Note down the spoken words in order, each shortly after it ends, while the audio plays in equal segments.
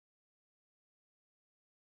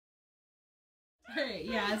Alright,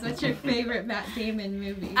 yeah, so what's your favorite Matt Damon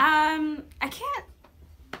movie? I can't.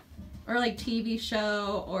 Or like TV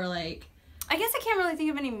show, or like... I guess I can't really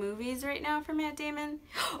think of any movies right now for Matt Damon.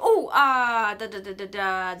 Oh,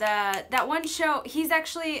 that one show. He's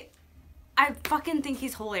actually, I fucking think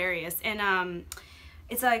he's hilarious, and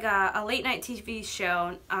it's like a late night TV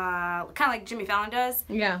show, kind of like Jimmy Fallon does.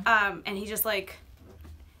 Yeah. And he just like,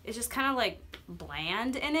 it's just kind of like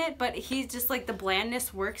bland in it, but he's just like the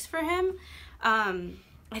blandness works for him, and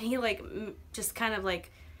he like just kind of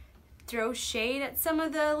like throw shade at some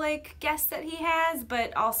of the like guests that he has,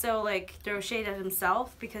 but also like throw shade at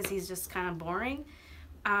himself because he's just kind of boring.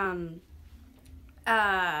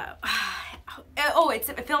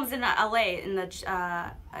 It films in LA in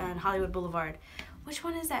on Hollywood Boulevard. Which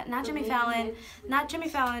one is that? Not Jimmy Fallon. Not Jimmy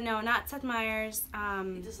Fallon. No, not Seth Meyers.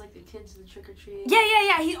 He does like the kids in the trick or treat.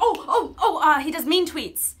 Yeah. He he does mean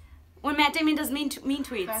tweets. When Matt Damon does mean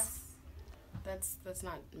tweets. That's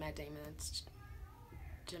not Matt Damon. That's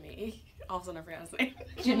Jimmy. All of a sudden I forgot his name.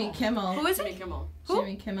 Jimmy Kimmel. Who is Jimmy it? Kimmel. Who?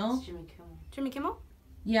 Jimmy Kimmel? Jimmy Kimmel. Jimmy Kimmel?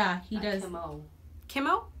 Yeah, he Not does. Kimmel.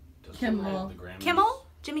 Kimmel? Kimmel. Kimmel?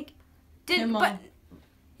 Jimmy... Kimmel. But...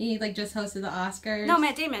 He like just hosted the Oscars. No,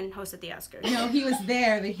 Matt Damon hosted the Oscars. No, he was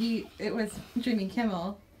there, but it was Jimmy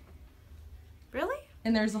Kimmel. Really?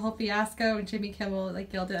 And there was a whole fiasco, and Jimmy Kimmel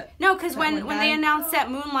like yelled at... No, because when one they guy. announced that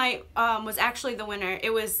Moonlight was actually the winner,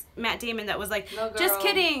 it was Matt Damon that was like, No, girl, just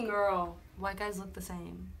kidding. Girl. White guys look the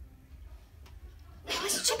same. It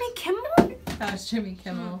was Jimmy Kimmel? That was Jimmy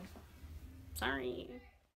Kimmel. Sorry.